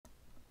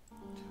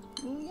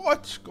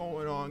What's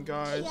going on,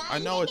 guys? I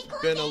know it's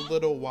been a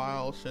little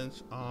while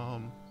since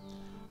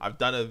I've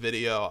done a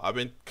video. I've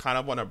been kind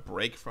of on a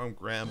break from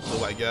Grand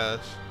Blue, I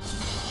guess.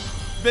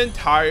 Been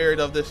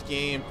tired of this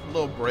game. A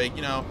little break,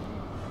 you know.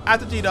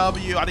 After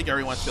GW, I think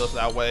everyone feels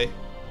that way.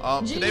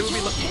 Today we'll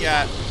be looking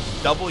at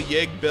double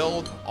Yig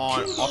build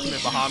on Ultimate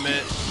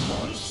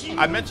Bahamut.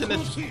 I mentioned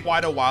this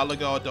quite a while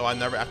ago, though I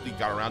never actually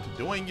got around to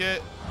doing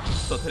it.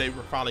 So today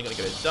we're finally gonna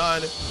get it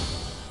done.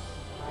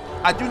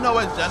 I do know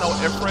as Zeno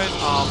Ifrit,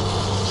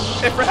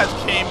 Ifrit has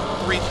came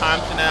 3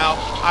 times now.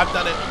 I've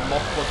done it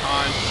multiple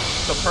times.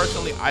 So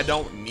personally, I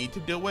don't need to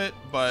do it,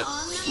 but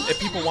if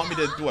people want me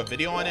to do a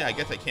video on it, I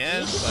guess I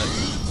can. But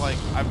like,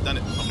 I've done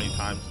it so many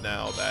times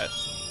now that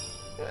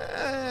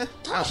I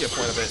don't see a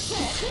point of it.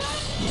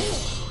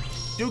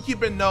 Do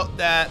keep in note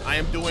that I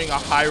am doing a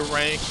high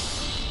rank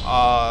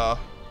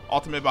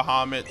Ultimate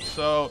Bahamut,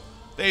 so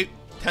they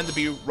tend to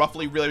be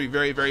roughly really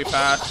very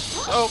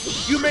fast. So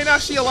you may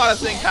not see a lot of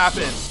things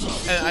happen,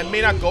 and I may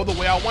not go the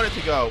way I want it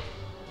to go.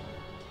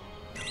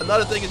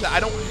 Another thing is that I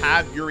don't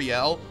have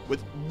Uriel,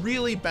 which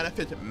really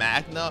benefits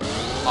Magna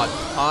a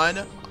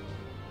ton.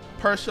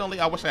 Personally,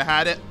 I wish I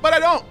had it, but I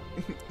don't.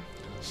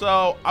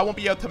 So I won't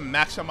be able to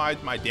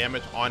maximize my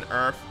damage on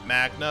Earth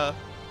Magna.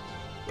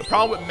 The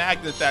problem with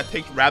Magna is that it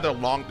takes rather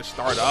long to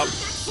start up,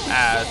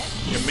 as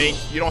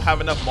you don't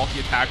have enough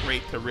multi-attack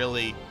rate to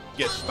really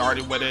get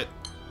started with it.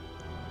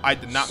 I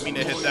did not mean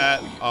to hit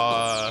that.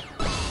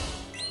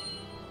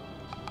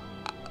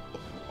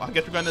 I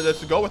guess we're gonna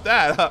just go with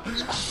that. I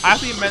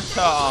actually meant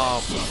to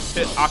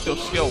hit Okto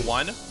skill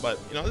 1, but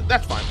you know,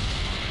 that's fine.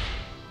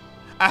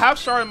 I have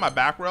Sara in my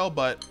back row,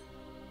 but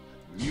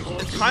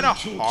it's kind of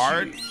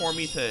hard for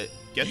me to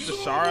get to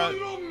Sara.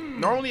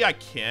 Normally I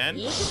can,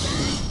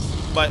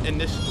 but in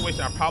this situation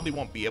I probably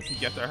won't be able to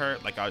get to her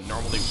like I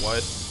normally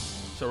would.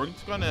 So we're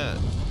just gonna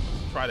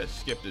try to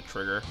skip the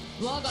trigger,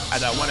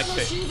 as I want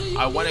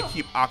to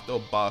keep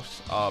Okto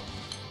buffs up.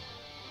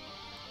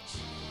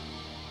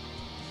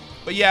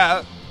 But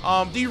yeah,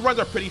 these runs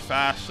are pretty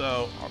fast,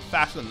 or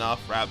fast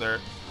enough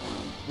rather.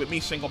 With me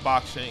single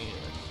boxing,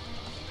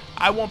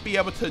 I won't be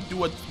able to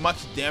do as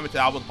much damage as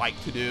I would like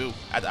to do,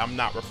 as I'm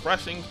not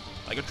refreshing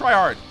like a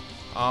tryhard.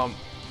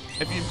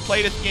 If you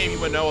play this game, you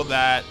would know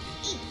that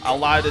a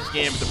lot of this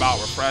game is about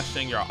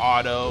refreshing your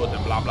autos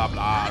and blah blah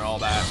blah and all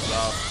that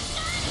stuff.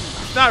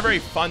 It's not very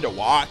fun to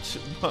watch,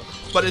 but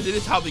it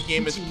is how the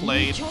game is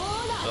played,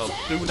 so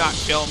do not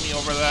kill me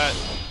over that.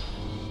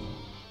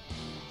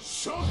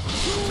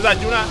 Since I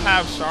do not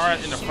have Sara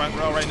in the front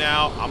row right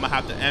now, I'm gonna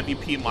have to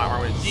MVP my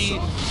RNG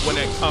when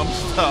it comes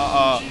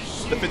to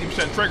the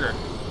 50% trigger.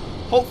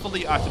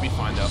 Hopefully I should be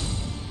fine though.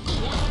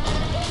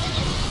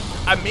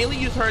 I mainly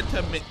use her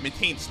to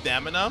maintain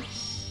stamina,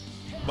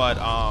 but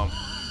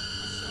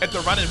if the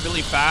run is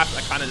really fast,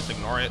 I kind of just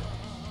ignore it.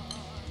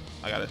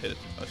 I gotta hit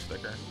a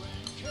sticker.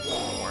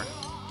 One more.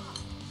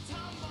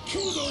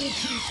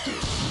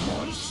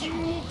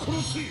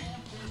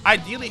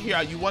 Ideally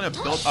here, you want to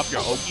build up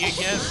your Oki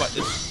again, but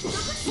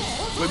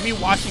with me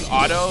watching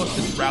autos,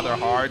 it's rather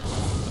hard.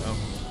 So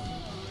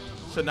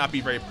should not be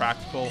very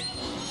practical.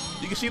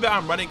 You can see that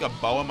I'm running a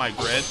bow in my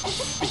grid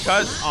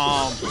because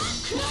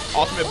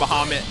Ultimate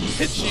Bahamut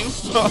hits you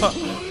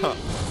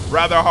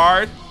rather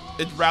hard.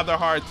 It's rather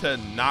hard to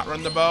not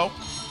run the bow.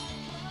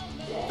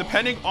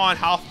 Depending on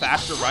how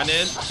fast the run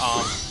is,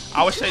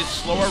 I would say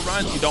slower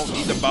runs, you don't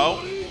need the bow,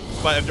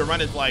 but if the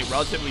run is like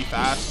relatively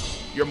fast,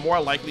 you're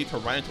more likely to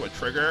run into a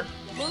trigger,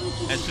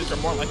 and since you're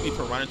more likely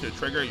to run into a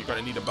trigger, you're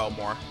gonna need a bow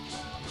more.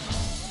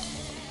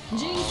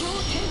 Gonna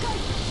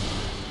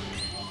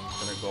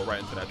go right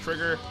into that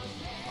trigger.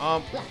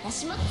 My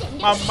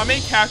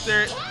main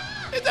character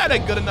is at a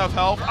good enough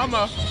health. I'm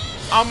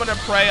gonna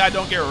pray I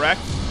don't get wrecked.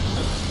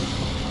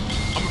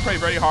 I'm gonna pray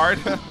very hard.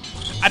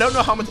 I don't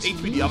know how much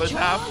HP the others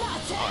have.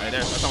 Oh, and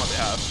that's not what they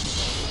have.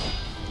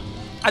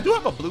 I do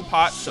have a blue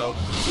pot, so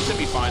we should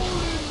be fine.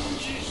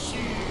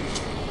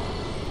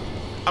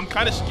 I'm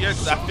kind of scared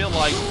because I feel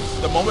like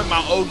the moment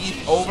my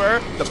Ogi's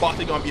over, the boss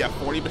is going to be at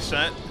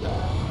 40%.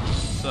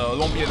 So it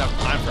won't be enough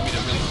time for me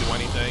to really do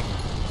anything.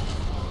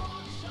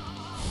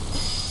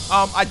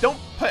 I don't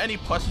put any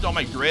pluses on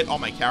my grid, on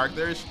my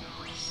characters.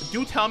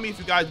 Do tell me if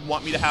you guys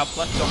want me to have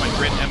pluses on my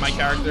grid and my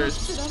characters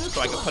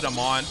so I can put them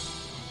on.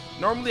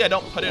 Normally I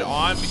don't put it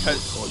on because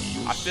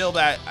I feel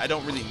that I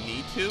don't really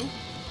need to.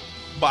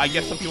 But I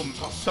guess some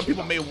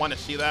people may want to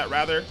see that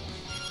rather.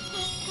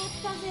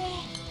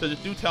 So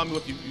just do tell me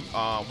what you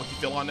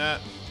feel on that.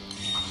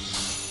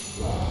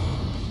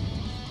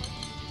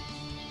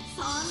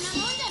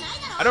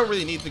 I don't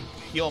really need to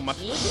heal much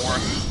more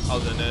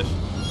other than this.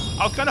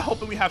 I was kind of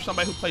hoping we have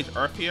somebody who plays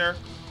Earth here.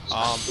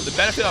 The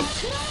benefit of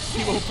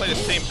people who play the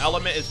same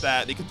element is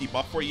that they can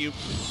debuff for you.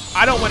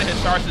 I don't want to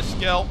hit Sarsa's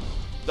skill,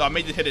 so I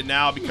may just hit it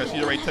now because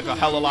he already took a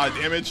hell of a lot of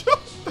damage.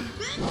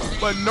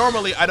 But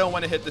normally I don't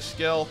want to hit the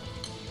skill.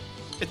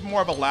 It's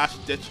more of a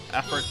last-ditch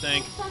effort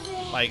thing.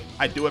 Like,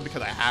 I do it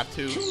because I have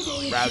to,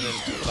 rather than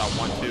because I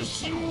want to.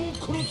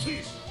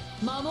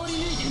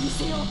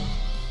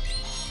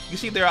 You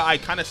see there, I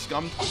kind of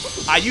scummed.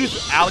 I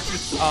used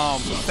Alex's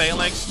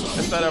phalanx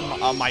instead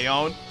of my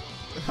own.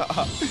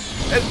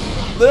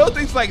 Little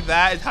things like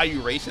that is how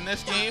you race in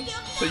this game,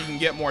 so you can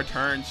get more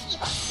turns.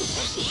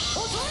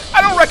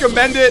 I don't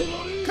recommend it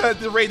because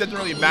the raid doesn't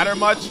really matter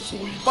much,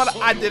 but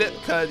I did it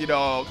because, you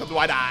know, because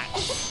why not?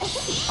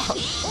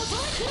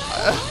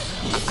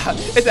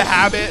 It's a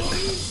habit,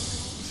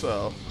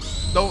 so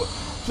don't,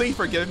 please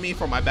forgive me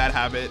for my bad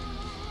habit.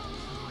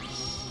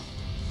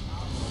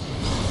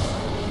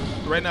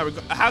 Right now,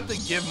 I have to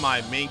give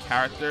my main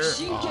character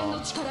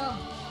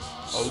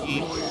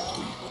Ogi.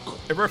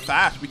 If we're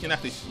fast, we can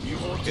actually.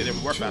 Okay,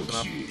 if we're fast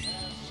enough.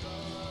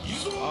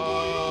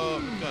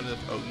 I'm gonna do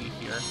Ogi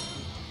here.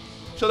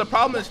 So the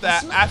problem is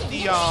that at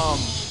the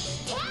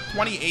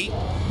 28,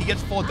 he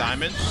gets full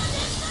diamonds.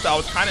 So I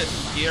was kind of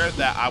scared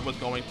that I was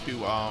going to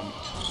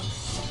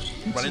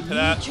run into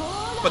that.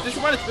 But this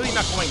run is really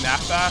not going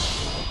that fast.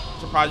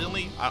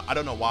 Surprisingly, I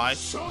don't know why.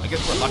 I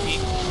guess we're lucky.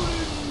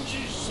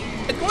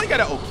 It's going at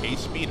an okay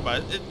speed,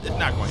 but it's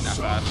not going that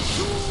fast.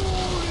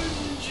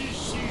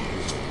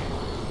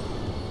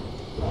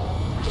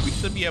 So we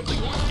should be able to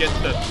get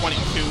to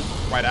 22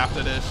 right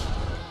after this.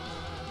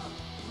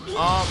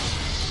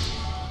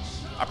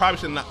 I probably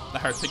should not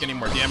let her take any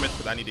more damage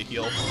because I need to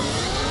heal.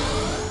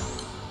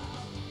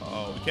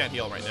 Oh, we can't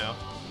heal right now.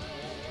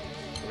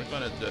 We're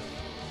gonna just.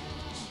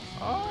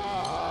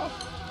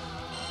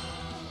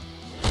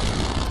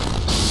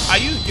 I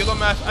use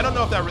Gilgamesh. I don't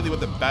know if that really was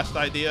the best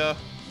idea.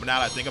 But now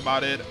that I think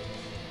about it,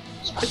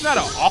 it's not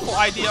an awful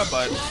idea,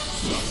 but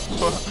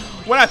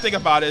when I think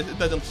about it, it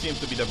doesn't seem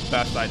to be the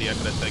best idea I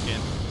could have taken.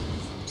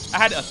 I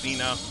had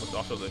Athena, which was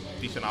also a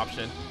decent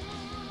option.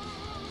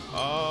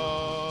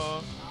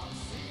 Auto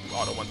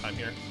one time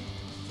here.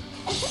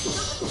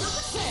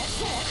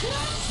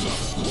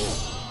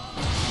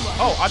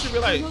 Oh, I just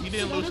realized he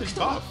didn't lose his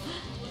buff.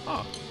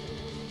 Huh.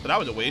 So that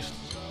was a waste.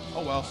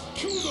 Oh well.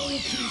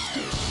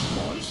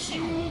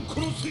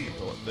 Go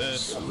with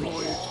this.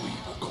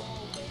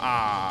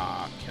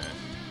 Ah, okay.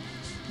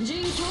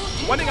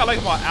 One thing I like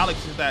about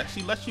Alex is that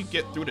she lets you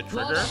get through the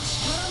trigger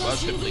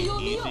relatively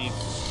easy.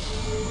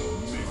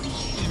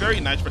 She's very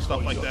nice for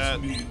stuff like that.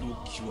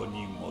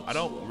 I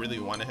don't really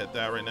want to hit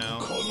that right now.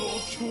 I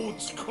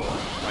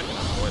can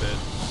avoid it.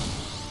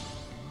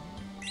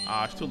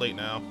 Ah, it's too late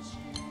now.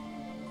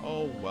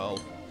 Oh well.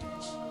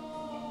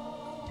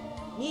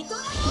 You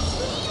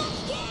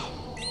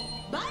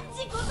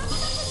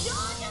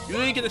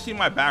didn't get to see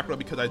my back row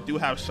because I do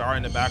have Sara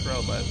in the back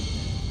row, but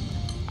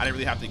I didn't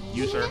really have to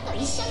use her.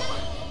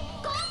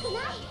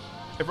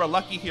 If we're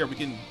lucky here, we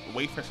can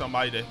wait for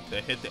somebody to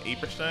hit the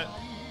 8%.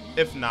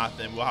 If not,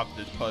 then we'll have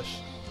to just push.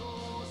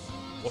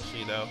 We'll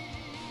see though.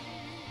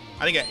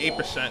 I think at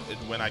 8% is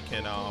when I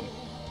can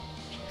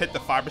hit the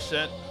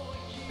 5%.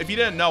 If you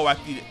didn't know,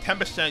 at the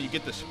 10% you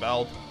get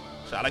dispelled.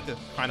 So I like to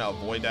kind of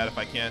avoid that if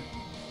I can.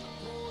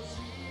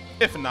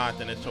 If not,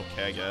 then it's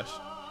okay, I guess.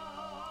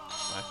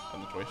 I have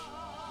no choice.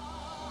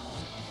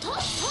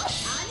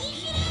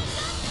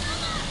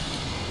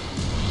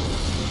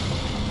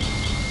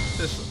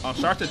 This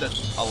Sarasa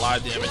does a lot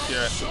of damage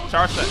here.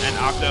 Sarasa and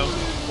Okto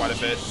quite a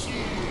bit.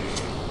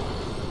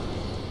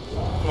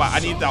 Come on, I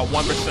need that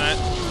 1%.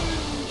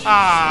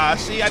 Ah,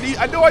 see, I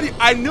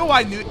knew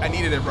I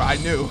needed it, bro. I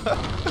knew.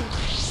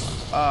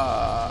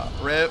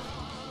 Rip.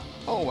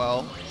 Oh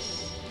well.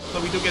 So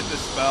we do get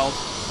dispelled.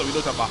 So we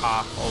lose our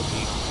Baha.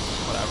 Okay.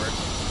 Whatever.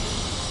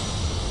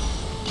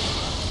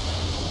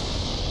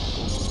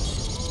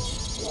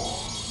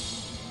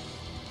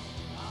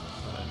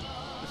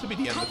 This will be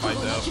the end of the fight,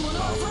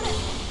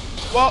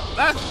 though. Well,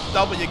 that's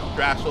double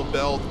Yggdrasil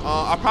build.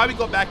 I'll probably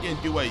go back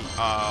and do a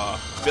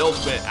build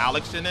with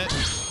Alex in it.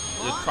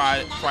 Just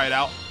try it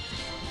out,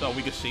 so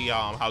we can see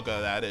how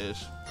good that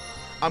is.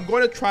 I'm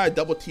going to try a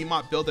double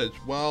T-Mop build as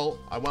well.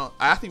 I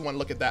actually want to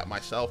look at that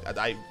myself, as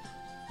I've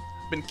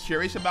been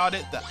curious about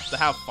it to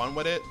have fun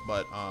with it,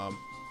 but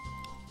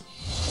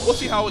we'll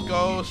see how it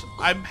goes.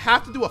 I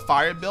have to do a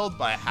fire build,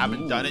 but I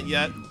haven't done it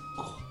yet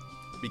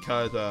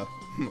because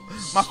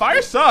my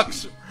fire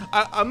sucks.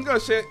 I'm gonna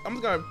say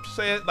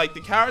it like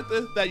the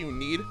characters that you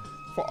need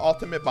for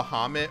Ultimate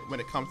Bahamut when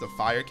it comes to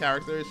fire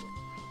characters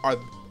are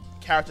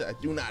characters I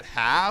do not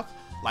have,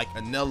 like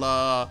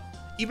Anilla,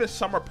 even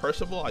Summer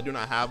Percival. I do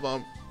not have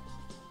them.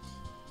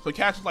 So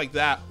characters like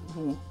that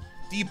who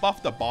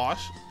debuff the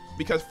boss,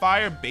 because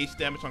fire base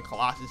damage on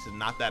Colossus is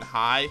not that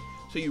high.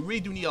 So you really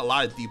do need a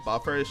lot of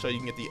debuffers so you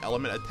can get the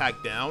element attack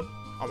down,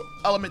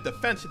 element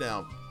defense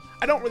down.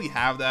 I don't really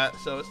have that,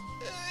 so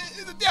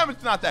the damage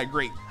is not that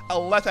great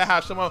unless I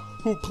have someone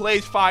who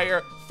plays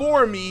fire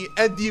for me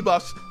and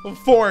debuffs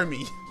for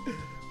me.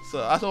 So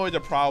that's always a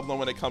problem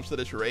when it comes to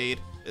this raid,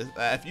 is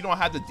that if you don't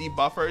have the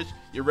debuffers,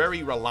 you're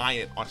very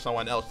reliant on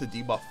someone else to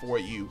debuff for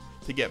you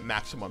to get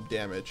maximum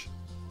damage.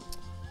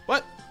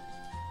 But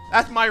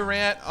that's my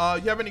rant.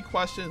 If you have any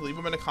questions, leave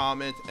them in the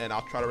comments and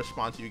I'll try to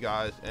respond to you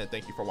guys, and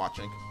thank you for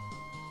watching.